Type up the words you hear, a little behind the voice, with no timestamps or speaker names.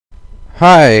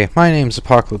Hi, my name's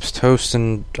Apocalypse Toast,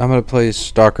 and I'm gonna play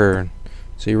Stalker.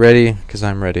 So you ready? 'Cause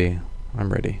I'm ready.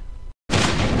 I'm ready.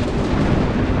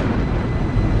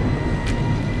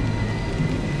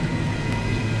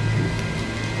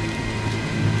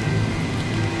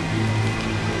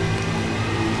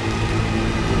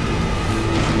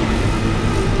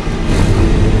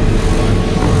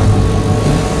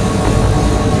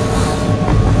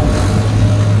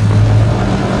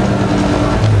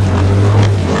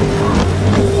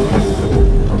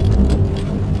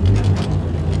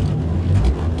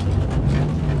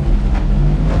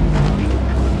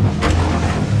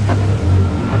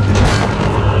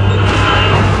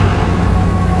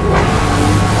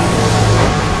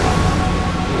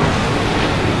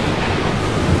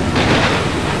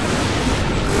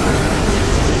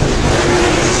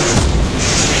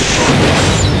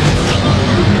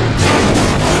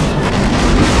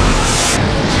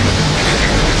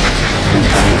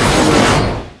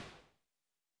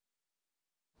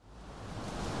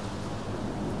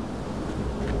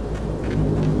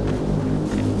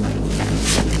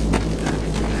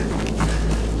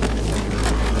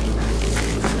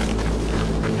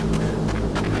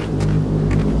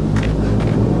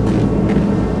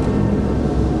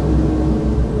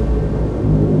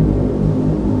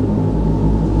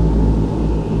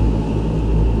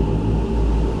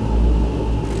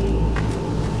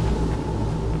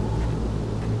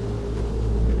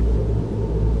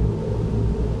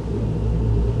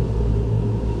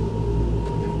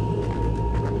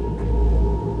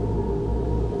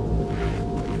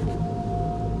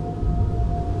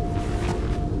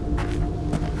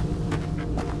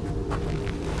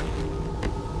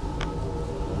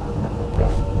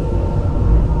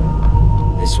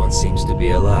 This one seems to be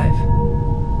alive.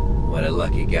 What a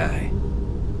lucky guy.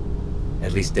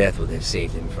 At least death would have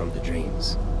saved him from the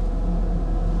dreams.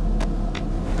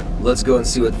 Let's go and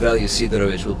see what value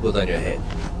Sidorovich will put on your head.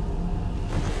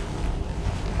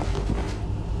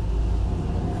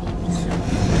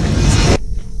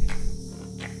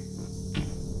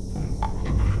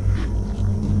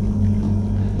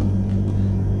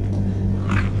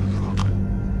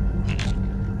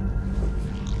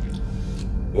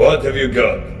 What have you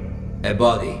got? A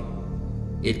body.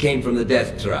 It came from the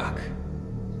death truck.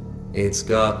 It's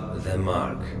got the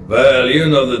mark. Well, you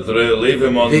know the drill. Leave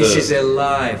him on This is a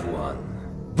live one.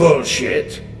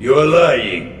 Bullshit! You're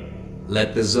lying!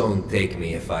 Let the zone take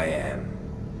me if I am.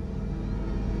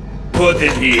 Put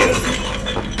it here!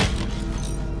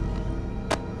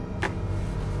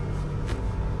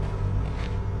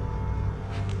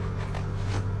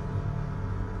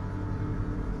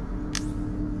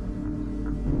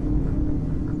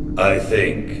 I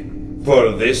think,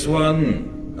 for this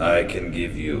one, I can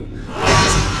give you.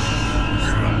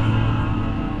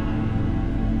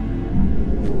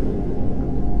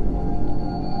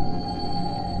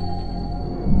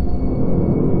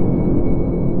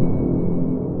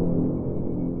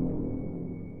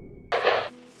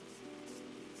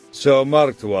 So,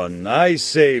 marked one, I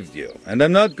saved you, and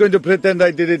I'm not going to pretend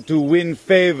I did it to win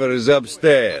favors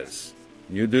upstairs.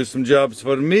 You do some jobs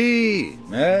for me,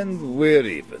 and we're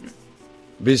even.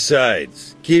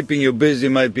 Besides, keeping you busy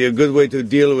might be a good way to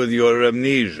deal with your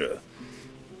amnesia.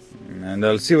 And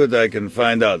I'll see what I can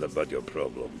find out about your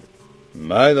problem.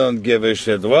 I don't give a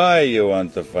shit why you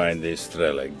want to find this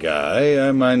Strelec guy.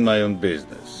 I mind my own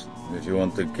business. If you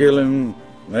want to kill him,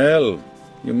 well,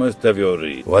 you must have your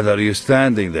reason. What are you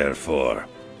standing there for?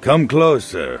 Come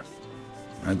closer.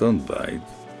 I don't bite.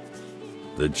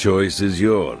 The choice is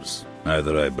yours.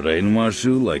 Either I brainwash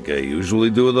you like I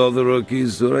usually do with all the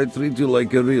rookies, or I treat you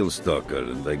like a real stalker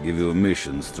and I give you a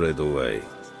mission straight away.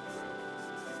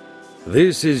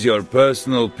 This is your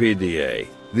personal PDA.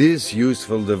 This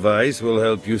useful device will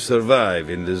help you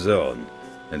survive in the zone.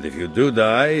 And if you do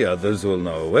die, others will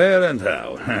know where and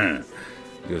how.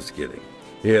 Just kidding.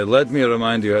 Here, let me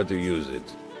remind you how to use it.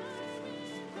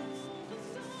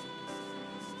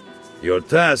 Your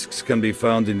tasks can be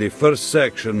found in the first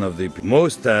section of the...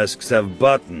 Most tasks have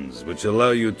buttons which allow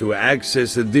you to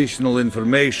access additional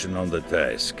information on the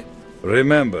task.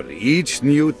 Remember, each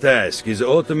new task is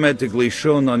automatically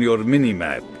shown on your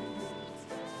minimap.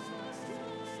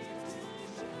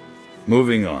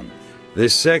 Moving on. The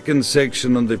second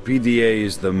section on the PDA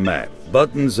is the map.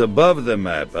 Buttons above the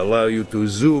map allow you to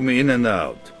zoom in and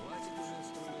out.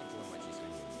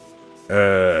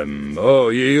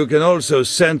 You can also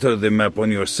center the map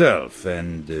on yourself,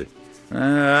 and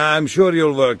I'm sure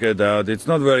you'll work it out. It's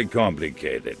not very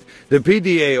complicated. The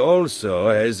PDA also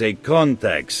has a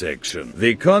contact section.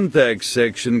 The contact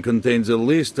section contains a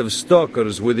list of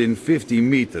stalkers within 50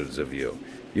 meters of you.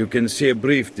 You can see a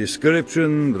brief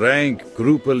description, rank,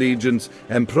 group allegiance,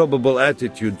 and probable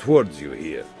attitude towards you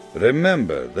here.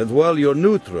 Remember that while you're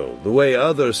neutral, the way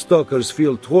other stalkers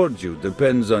feel towards you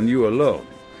depends on you alone.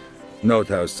 Note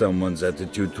how someone's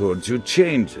attitude towards you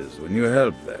changes when you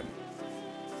help them.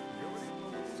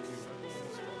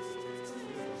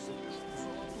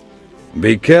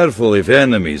 Be careful if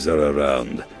enemies are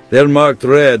around. They're marked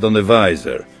red on the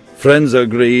visor. Friends are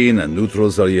green and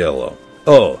neutrals are yellow.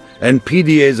 Oh, and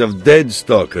PDAs of dead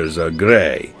stalkers are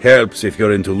grey. Helps if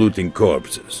you're into looting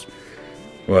corpses.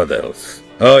 What else?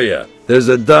 Oh yeah, there's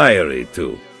a diary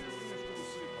too.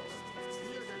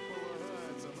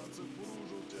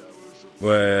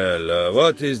 Well,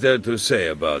 what is there to say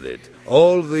about it?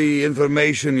 All the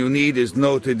information you need is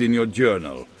noted in your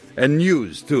journal. And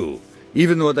news too.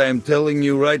 Even what I am telling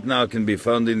you right now can be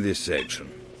found in this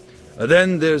section.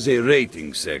 Then there's a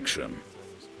rating section.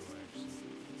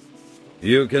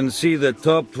 You can see the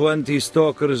top 20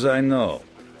 stalkers I know.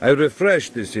 I refresh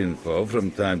this info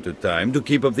from time to time to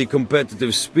keep up the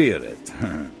competitive spirit.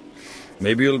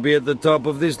 Maybe you'll be at the top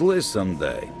of this list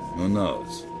someday. Who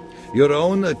knows? Your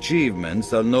own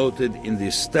achievements are noted in the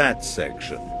stats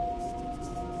section.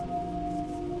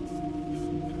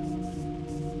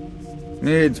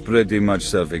 It's pretty much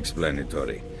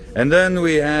self-explanatory. And then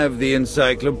we have the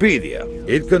encyclopedia.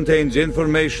 It contains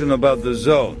information about the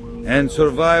zone and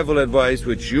survival advice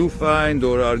which you find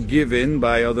or are given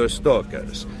by other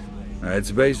stalkers.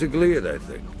 That's basically it, I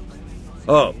think.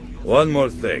 Oh, one more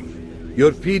thing.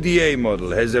 Your PDA model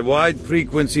has a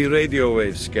wide-frequency radio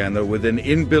wave scanner with an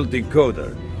inbuilt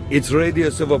decoder. Its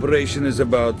radius of operation is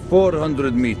about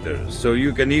 400 meters, so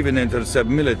you can even intercept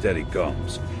military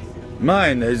comms.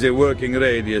 Mine has a working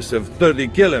radius of 30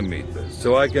 kilometers,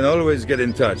 so I can always get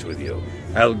in touch with you.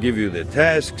 I'll give you the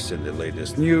tasks and the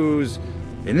latest news.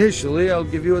 Initially, I'll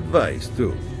give you advice,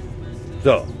 too.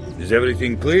 So, is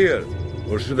everything clear,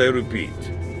 or should I repeat?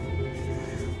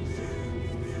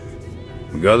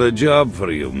 Got a job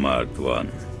for you, Marked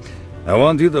One. I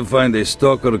want you to find a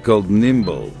stalker called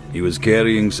Nimble. He was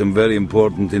carrying some very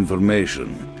important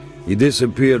information. He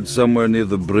disappeared somewhere near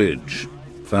the bridge.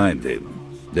 Find him.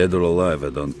 Dead or alive, I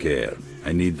don't care.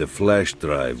 I need the flash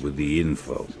drive with the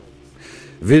info.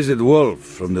 Visit Wolf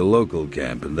from the local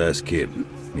camp and ask him.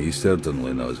 He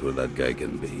certainly knows where that guy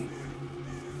can be.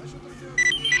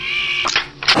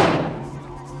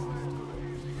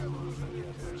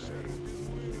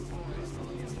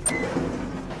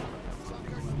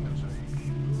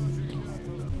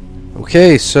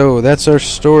 Okay, so that's our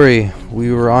story.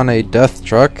 We were on a death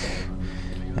truck,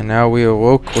 and now we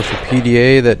awoke with a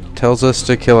PDA that tells us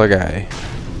to kill a guy.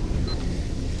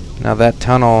 Now that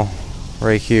tunnel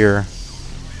right here,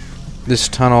 this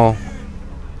tunnel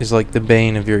is like the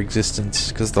bane of your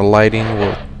existence, because the lighting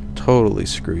will totally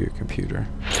screw your computer.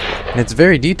 And it's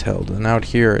very detailed, and out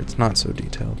here it's not so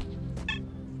detailed.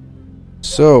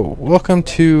 So, welcome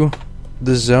to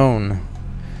the zone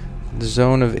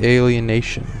of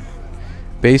alienation,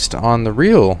 based on the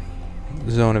real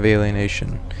zone of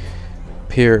alienation.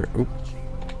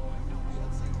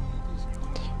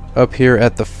 Up here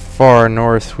at the far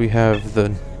north we have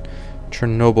the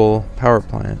Chernobyl power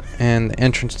plant, and the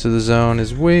entrance to the zone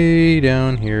is way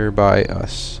down here by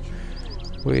us.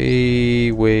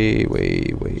 Way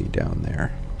down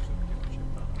there.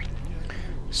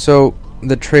 So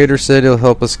the trader said he'll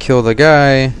help us kill the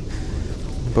guy,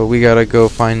 but we gotta go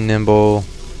find Nimble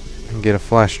and get a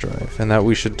flash drive, and that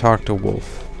we should talk to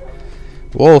Wolf.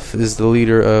 Wolf is the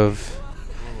leader of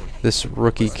this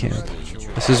rookie camp.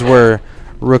 This is where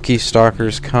rookie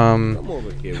stalkers come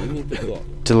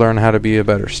to learn how to be a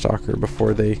better stalker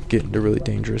before they get into really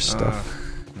dangerous stuff.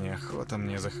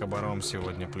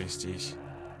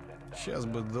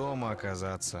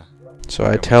 So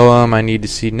I tell him I need to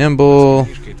see Nimble,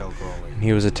 and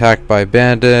he was attacked by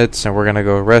bandits, and we're gonna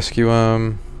go rescue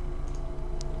him,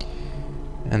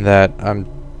 and that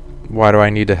why do I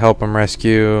need to help him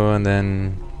rescue, and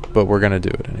then but we're gonna do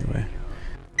it anyway.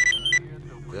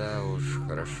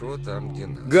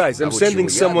 Guys, I'm sending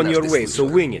someone your way, so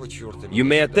wing it. You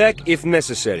may attack if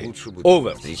necessary.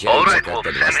 Over. Alright, Wolf,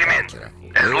 send him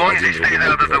in. As long as he stays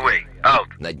out of the way. Out.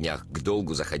 На днях к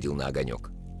долгу заходил на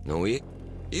огонек. Ну и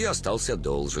остался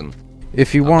должен.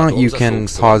 If you want, you can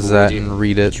pause that and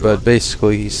read it, but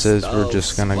basically he says we're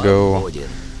just gonna go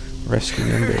rescue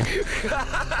Nimble.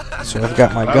 So I've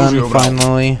got my gun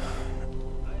finally.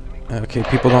 Okay,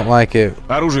 people don't like it.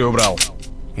 Оружие убрал.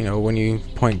 You know, when you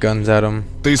point guns at them.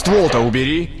 Ты ствол-то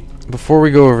убери. Before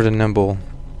we go over to Nimble,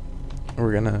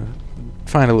 we're gonna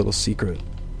find a little secret.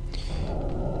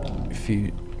 If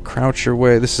you crouch your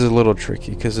way, this is a little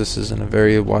tricky because this isn't a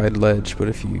very wide ledge, but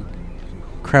if you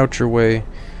crouch your way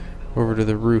over to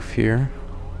the roof here.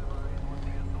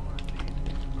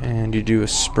 And you do a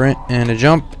sprint and a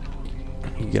jump.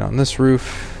 You get on this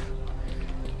roof.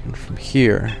 And from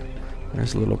here,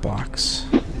 there's a little box.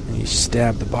 And you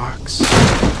stab the box.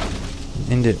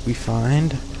 In it we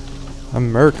find a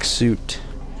merc suit.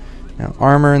 Now,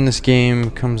 armor in this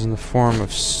game comes in the form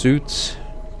of suits.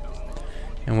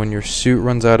 And when your suit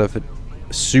runs out of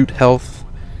suit health,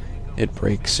 it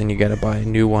breaks and you gotta buy a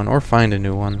new one or find a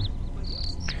new one.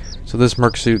 So this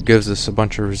merc suit gives us a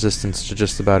bunch of resistance to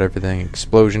just about everything.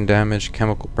 Explosion damage,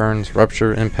 chemical burns,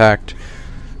 rupture, impact,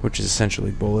 which is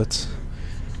essentially bullets.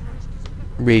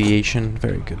 Radiation,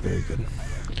 very good, very good.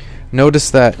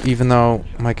 Notice that even though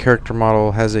my character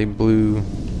model has a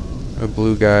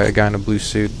guy in a blue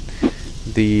suit,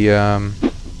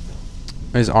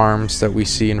 his arms that we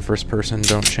see in first person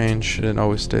don't change. It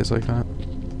always stays like that.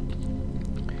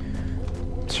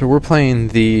 So we're playing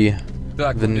the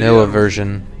vanilla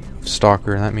version of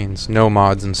Stalker. That means no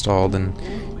mods installed, and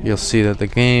you'll see that the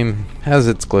game has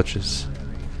its glitches.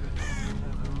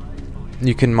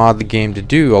 You can mod the game to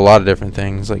do a lot of different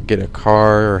things, like get a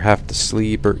car or have to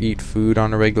sleep or eat food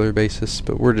on a regular basis,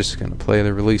 but we're just going to play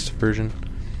the released version.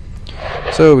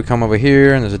 So we come over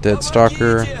here and there's a dead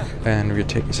stalker, and we're going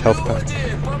to take his health pack.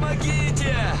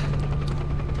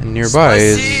 And nearby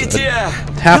is a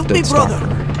half-dead stalker.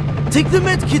 Take the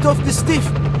med kit off the stiff.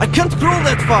 I can't crawl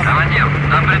that far.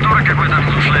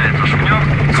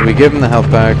 So we give him the health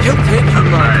pack. He'll take you,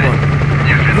 Mark one.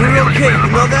 We're okay, you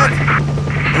know that?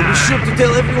 I'll be sure to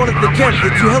tell everyone at the camp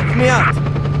that you helped me out.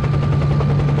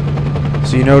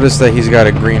 So you notice that he's got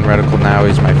a green reticle now.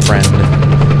 He's my friend.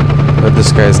 But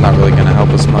this guy is not really going to help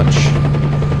us much.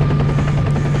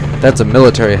 That's a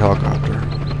military helicopter.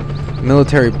 The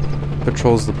military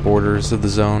patrols the borders of the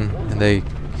zone, and they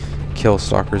kill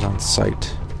stalkers on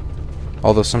sight.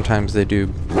 Although sometimes they do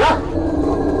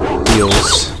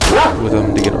deals with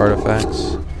them to get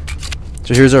artifacts.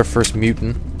 So here's our first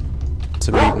mutant. It's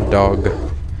a mutant dog.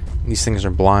 These things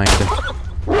are blind.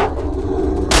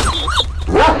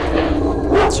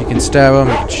 So you can stab them,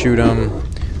 you can shoot them.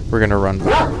 We're going to run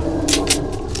back.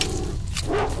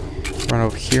 Run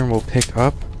over here and we'll pick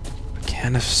up a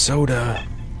can of soda.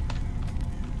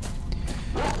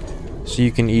 So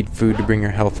you can eat food to bring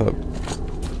your health up.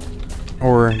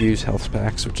 Or use health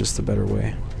packs, which is the better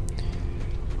way.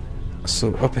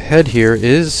 So up ahead here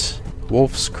is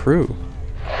Wolf's crew.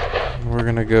 We're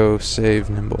gonna go save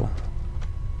Nimble.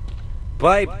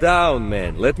 Pipe down,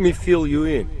 man. Let me fill you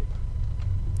in.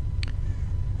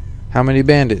 How many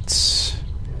bandits?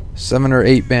 7 or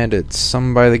 8 bandits.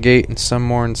 Some by the gate and some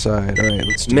more inside. Alright,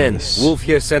 let's do Men, this. Wolf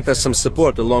here sent us some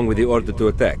support along with the order to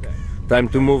attack. Time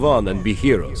to move on and be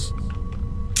heroes.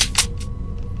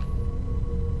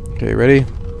 Okay, ready?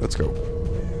 Let's go.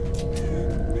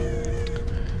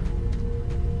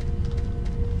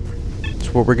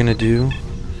 So what we're gonna do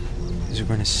is we're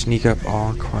gonna sneak up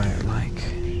all quiet like.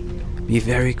 Be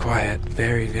very quiet.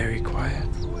 Very, very quiet.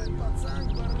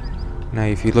 Now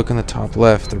if you look in the top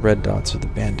left, the red dots are the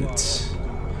bandits.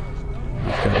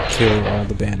 You've gotta kill all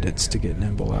the bandits to get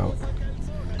Nimble out.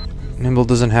 Nimble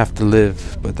doesn't have to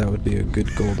live, but that would be a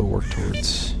good goal to work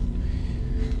towards.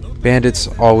 Bandits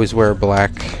always wear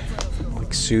black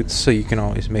suits, so you can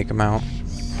always make them out.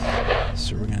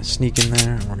 So we're gonna sneak in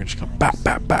there and we're gonna just go bap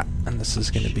bap bap, and this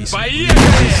is gonna be some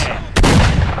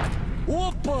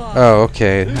Oh,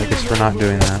 okay, I guess we're not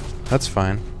doing that. That's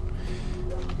fine.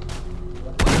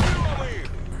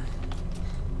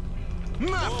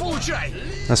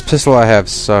 This pistol I have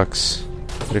sucks,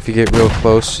 but if you get real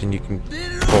close and you can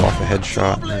pull off a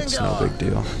headshot, it's no big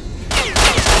deal.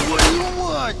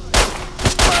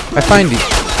 I find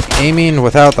aiming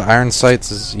without the iron sights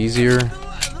is easier.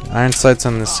 The iron sights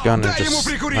on this gun are just,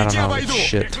 I don't know, it's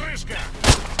shit.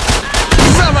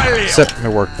 Except it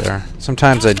worked there.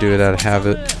 Sometimes I do it out of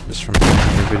habit, just from playing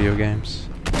other video games.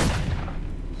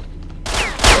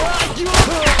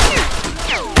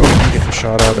 Oh, I'm getting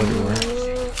shot out everywhere.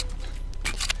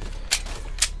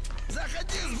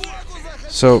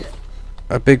 So,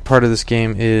 a big part of this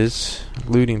game is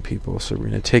looting people. So we're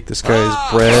going to take this guy's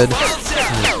bread,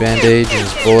 and his bandage, and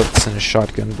his bullets, and his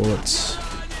shotgun bullets.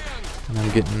 And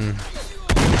I'm getting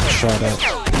shot at.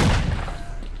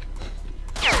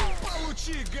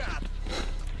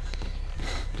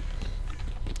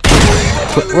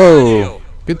 Whoa!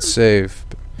 Good save.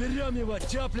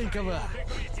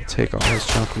 Take all his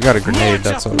junk. We got a grenade,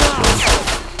 that's all that's good.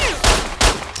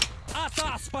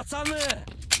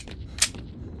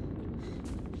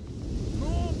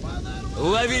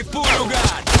 Лови пулю,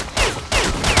 гад!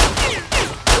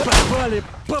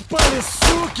 Попали,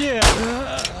 суки!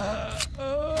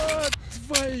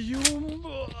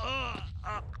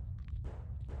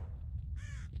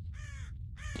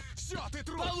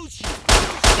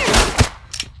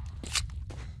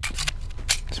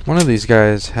 One of these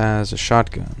guys has a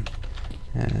shotgun,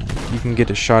 and you can get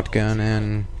a shotgun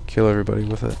and kill everybody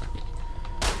with it.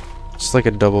 It's like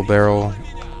a double barrel,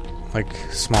 like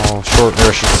small, short, or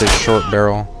I should say short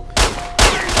barrel.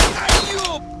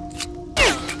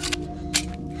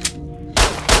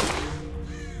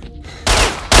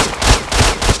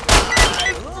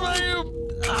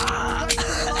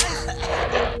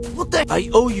 What the? I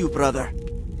owe you, brother.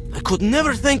 I could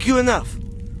never thank you enough.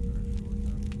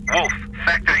 Wolf,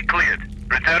 factory cleared.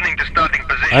 Returning to starting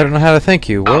position. I don't know how to thank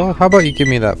you. Well, how about you give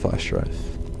me that flash drive?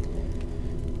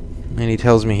 And he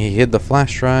tells me he hid the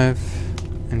flash drive,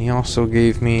 and he also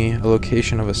gave me a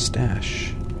location of a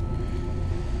stash.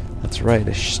 That's right,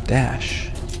 a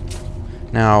stash.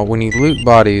 Now, when you loot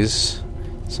bodies,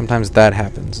 sometimes that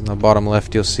happens. In the bottom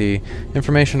left, you'll see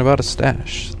information about a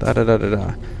stash.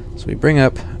 Da-da-da-da-da. So we bring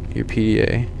up your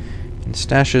PDA, and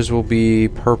stashes will be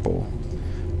purple.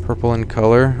 Purple in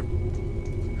color,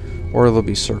 or they'll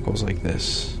be circles like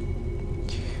this.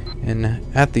 And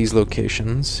at these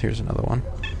locations, here's another one,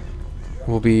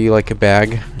 will be like a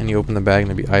bag, and you open the bag and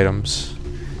there'll be items.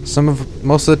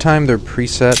 Most of the time they're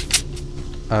preset,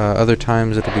 other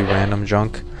times it'll be random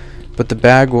junk, but the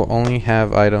bag will only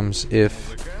have items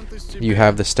if you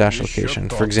have the stash location.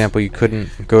 For example, you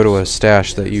couldn't go to a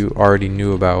stash that you already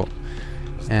knew about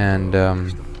and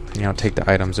you know, take the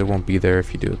items. It won't be there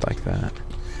if you do it like that.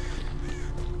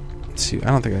 Let's see, I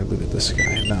don't think I looted this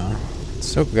guy. No.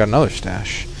 So we got another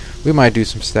stash. We might do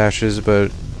some stashes,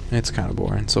 but it's kind of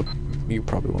boring, so you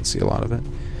probably won't see a lot of it.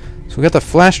 So we got the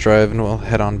flash drive, and we'll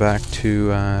head on back to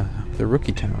the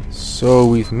rookie town. So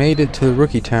we've made it to the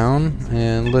rookie town,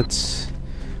 and let's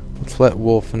let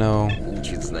Wolf know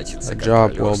a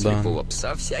job well done.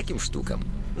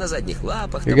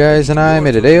 You guys and I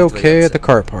made it A-okay at the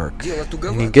car park,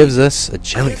 and he gives us a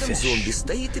jellyfish.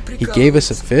 He gave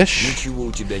us a fish?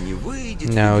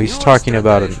 No, he's talking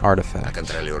about an artifact.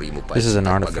 This is an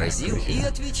artifact right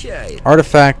here.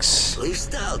 Artifacts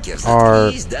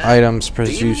are items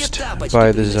produced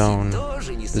by the zone.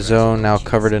 The zone, now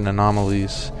covered in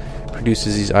anomalies,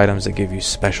 produces these items that give you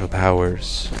special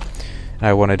powers. And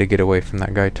I wanted to get away from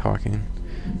that guy talking.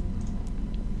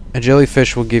 A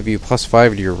jellyfish will give you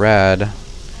 +5 to your rad, and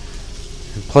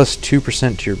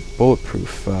 +2% to your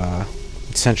bulletproof,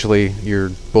 essentially your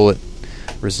bullet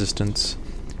resistance.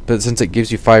 But since it gives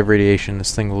you 5 radiation,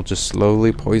 this thing will just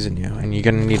slowly poison you, and you're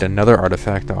gonna need another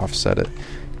artifact to offset it.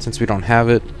 Since we don't have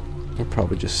it, we'll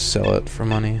probably just sell it for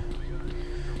money.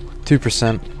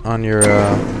 2% on your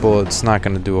bullets, not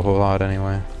gonna do a whole lot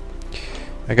anyway.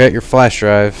 I got your flash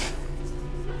drive.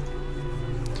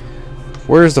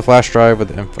 Where's the flash drive with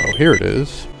the info? Here it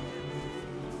is.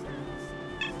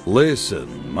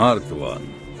 Listen, marked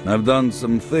one. I've done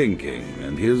some thinking,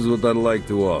 and here's what I'd like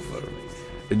to offer.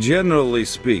 Generally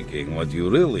speaking, what you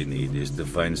really need is to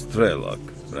find Strelok,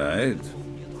 right?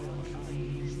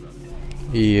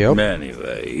 Yep.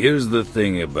 Anyway, here's the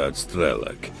thing about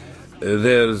Strelok.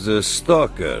 There's a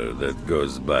stalker that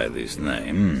goes by this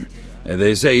name.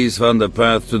 They say he's found a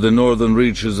path to the northern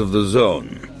reaches of the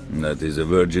zone. That is a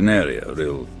virgin area, a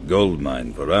real gold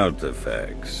mine for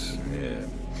artifacts. Yeah.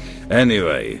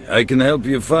 Anyway, I can help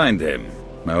you find him.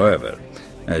 However,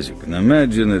 as you can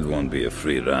imagine, it won't be a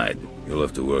free ride. You'll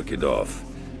have to work it off.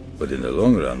 But in the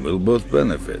long run, we'll both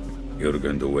benefit. You're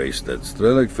going to waste that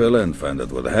Strelok fella and find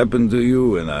out what happened to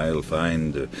you, and I'll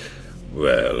find...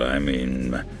 well, I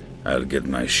mean, I'll get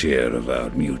my share of our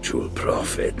mutual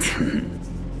profit.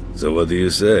 So what do you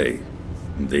say?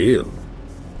 Deal?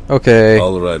 Okay.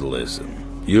 Alright,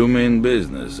 listen. You mean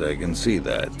business, I can see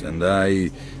that. And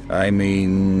I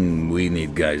mean, we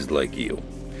need guys like you.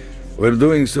 We're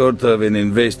doing sort of an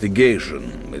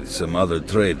investigation with some other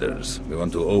traders. We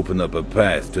want to open up a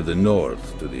path to the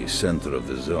north, to the center of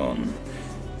the zone.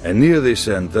 And near the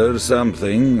center,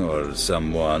 something or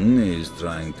someone is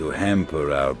trying to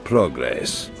hamper our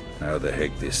progress. How the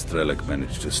heck this Strelok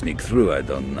managed to sneak through, I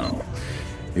don't know.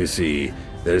 You see,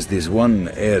 there's this one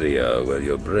area where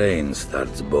your brain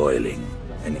starts boiling.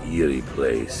 An eerie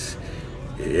place.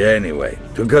 Anyway,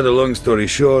 to cut a long story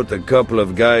short, a couple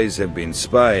of guys have been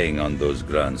spying on those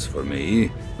grunts for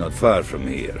me, not far from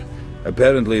here.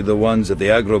 Apparently the ones at the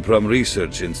Agroprom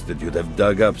Research Institute have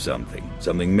dug up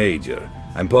something major.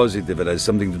 I'm positive it has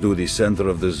something to do with the center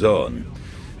of the zone.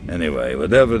 Anyway,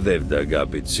 whatever they've dug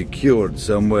up, it's secured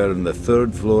somewhere on the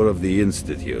 3rd floor of the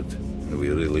Institute. And we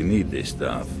really need this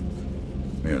stuff.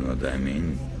 You know what I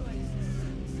mean?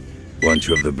 Once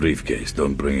you have the briefcase,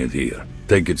 don't bring it here.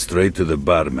 take it straight to the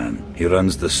barman. He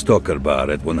runs the STALKER bar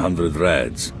at 100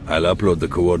 rads. I'll upload the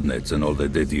coordinates and all the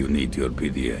data you need to your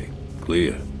PDA.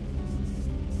 Clear.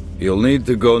 You'll need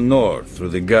to go north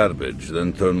through the garbage,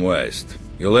 then turn west.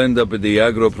 You'll end up at the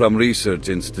Agroprom Research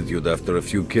Institute after a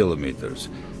few kilometers.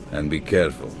 And be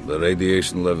careful, the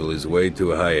radiation level is way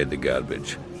too high at the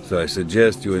garbage. So I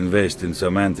suggest you invest in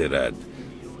some anti-rad.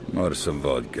 Or some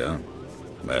vodka.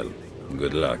 Well,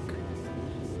 good luck.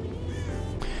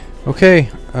 Okay,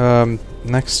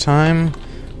 next time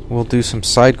we'll do some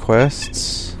side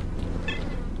quests.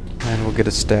 And we'll get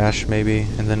a stash maybe,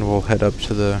 and then we'll head up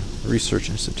to the Research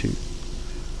Institute.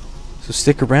 So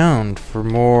stick around for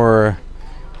more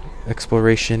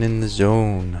exploration in the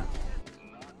zone.